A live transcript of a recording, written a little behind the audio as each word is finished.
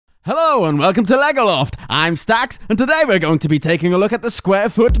Hello and welcome to Lego Loft. I'm Stax and today we're going to be taking a look at the Square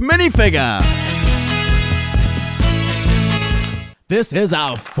Foot Minifigure. This is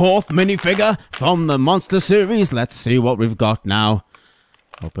our fourth minifigure from the Monster series. Let's see what we've got now.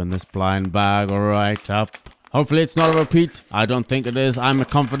 Open this blind bag right up. Hopefully it's not a repeat. I don't think it is. I'm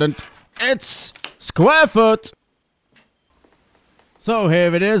confident. It's Square Foot. So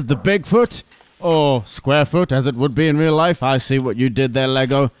here it is, the Bigfoot. Or Square Foot, as it would be in real life. I see what you did there,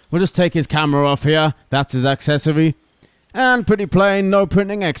 Lego. We'll just take his camera off here. That's his accessory. And pretty plain, no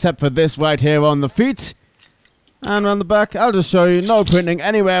printing, except for this right here on the feet. And on the back, I'll just show you, no printing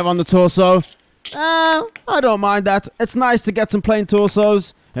anywhere on the torso. I don't mind that. It's nice to get some plain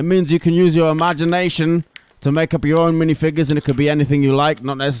torsos. It means you can use your imagination to make up your own minifigures, and it could be anything you like,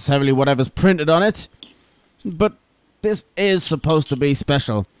 not necessarily whatever's printed on it. But this is supposed to be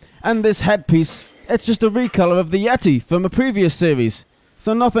special. And this headpiece, it's just a recolor of the Yeti from a previous series.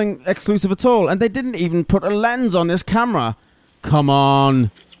 So nothing exclusive at all. And they didn't even put a lens on this camera. Come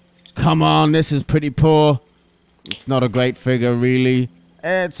on. Come on, this is pretty poor. It's not a great figure, really.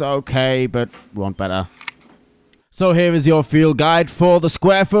 It's okay, but we want better. So here is your field guide for the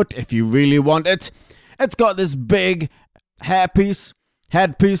Square Foot, if you really want it. It's got this big headpiece.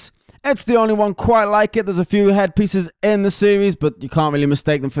 It's the only one quite like it. There's a few headpieces in the series, but you can't really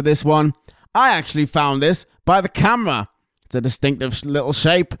mistake them for this one. I actually found this by the camera. It's a distinctive little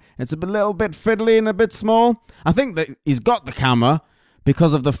shape. It's a little bit fiddly and a bit small. I think that he's got the camera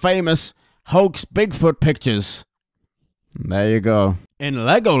because of the famous hoax Bigfoot pictures. There you go. In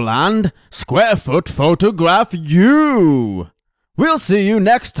Legoland, Square Foot photograph you. We'll see you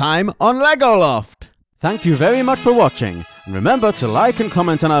next time on Lego Loft. Thank you very much for watching. And remember to like and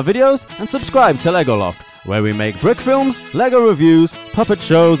comment on our videos and subscribe to Lego Loft, where we make brick films, Lego reviews, puppet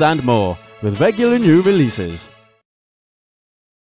shows and more, with regular new releases.